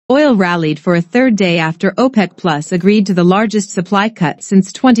Oil rallied for a third day after OPEC Plus agreed to the largest supply cut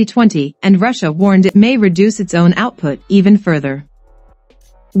since 2020, and Russia warned it may reduce its own output even further.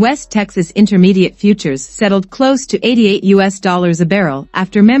 West Texas Intermediate futures settled close to $88 a barrel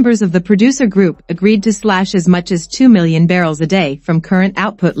after members of the producer group agreed to slash as much as 2 million barrels a day from current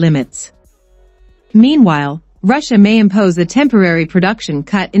output limits. Meanwhile, Russia may impose a temporary production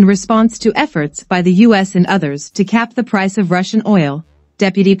cut in response to efforts by the U.S. and others to cap the price of Russian oil,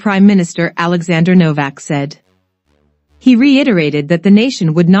 Deputy Prime Minister Alexander Novak said. He reiterated that the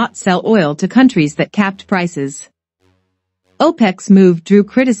nation would not sell oil to countries that capped prices. OPEC's move drew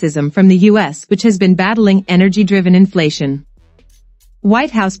criticism from the U.S., which has been battling energy-driven inflation.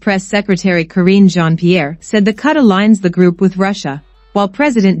 White House Press Secretary Karine Jean-Pierre said the cut aligns the group with Russia, while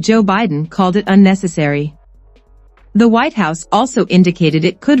President Joe Biden called it unnecessary. The White House also indicated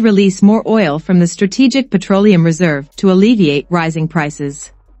it could release more oil from the Strategic Petroleum Reserve to alleviate rising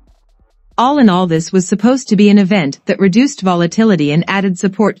prices. All in all, this was supposed to be an event that reduced volatility and added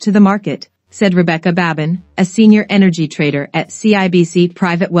support to the market, said Rebecca Babin, a senior energy trader at CIBC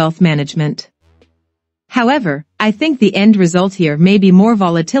Private Wealth Management. However, I think the end result here may be more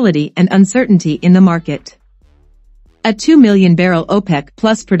volatility and uncertainty in the market. A 2 million barrel OPEC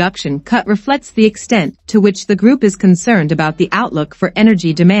Plus production cut reflects the extent to which the group is concerned about the outlook for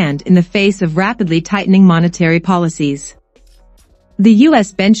energy demand in the face of rapidly tightening monetary policies. The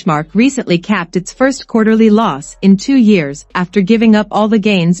U.S. benchmark recently capped its first quarterly loss in 2 years after giving up all the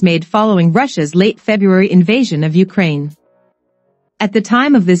gains made following Russia's late February invasion of Ukraine. At the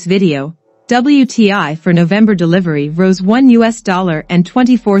time of this video, WTI for November delivery rose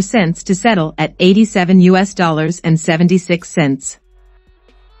 $1.24 to settle at $87.76.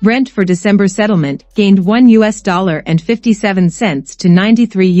 Brent for December settlement gained $1.57 to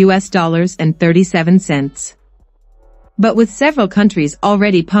 $93.37. But with several countries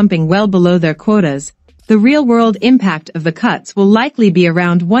already pumping well below their quotas, the real-world impact of the cuts will likely be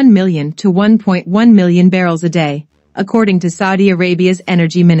around 1 million to 1.1 million barrels a day, according to Saudi Arabia's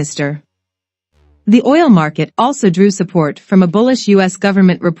energy minister. The oil market also drew support from a bullish U.S.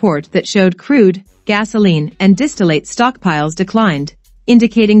 government report that showed crude, gasoline, and distillate stockpiles declined,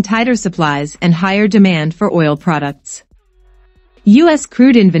 indicating tighter supplies and higher demand for oil products. U.S.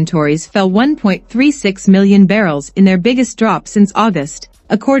 crude inventories fell 1.36 million barrels in their biggest drop since August,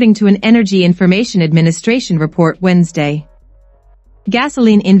 according to an Energy Information Administration report Wednesday.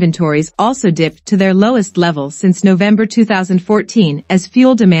 Gasoline inventories also dipped to their lowest level since November 2014 as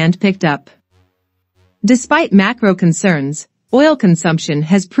fuel demand picked up. Despite macro concerns, oil consumption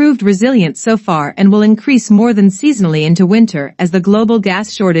has proved resilient so far and will increase more than seasonally into winter as the global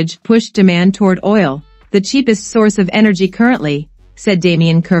gas shortage pushed demand toward oil, the cheapest source of energy currently, said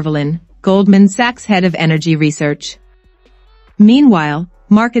Damian Kervelin, Goldman Sachs head of energy research. Meanwhile,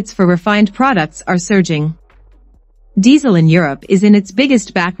 markets for refined products are surging. Diesel in Europe is in its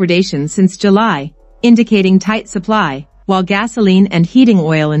biggest backwardation since July, indicating tight supply, while gasoline and heating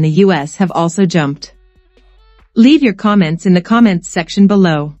oil in the U.S. have also jumped. Leave your comments in the comments section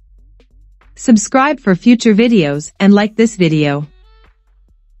below. Subscribe for future videos and like this video.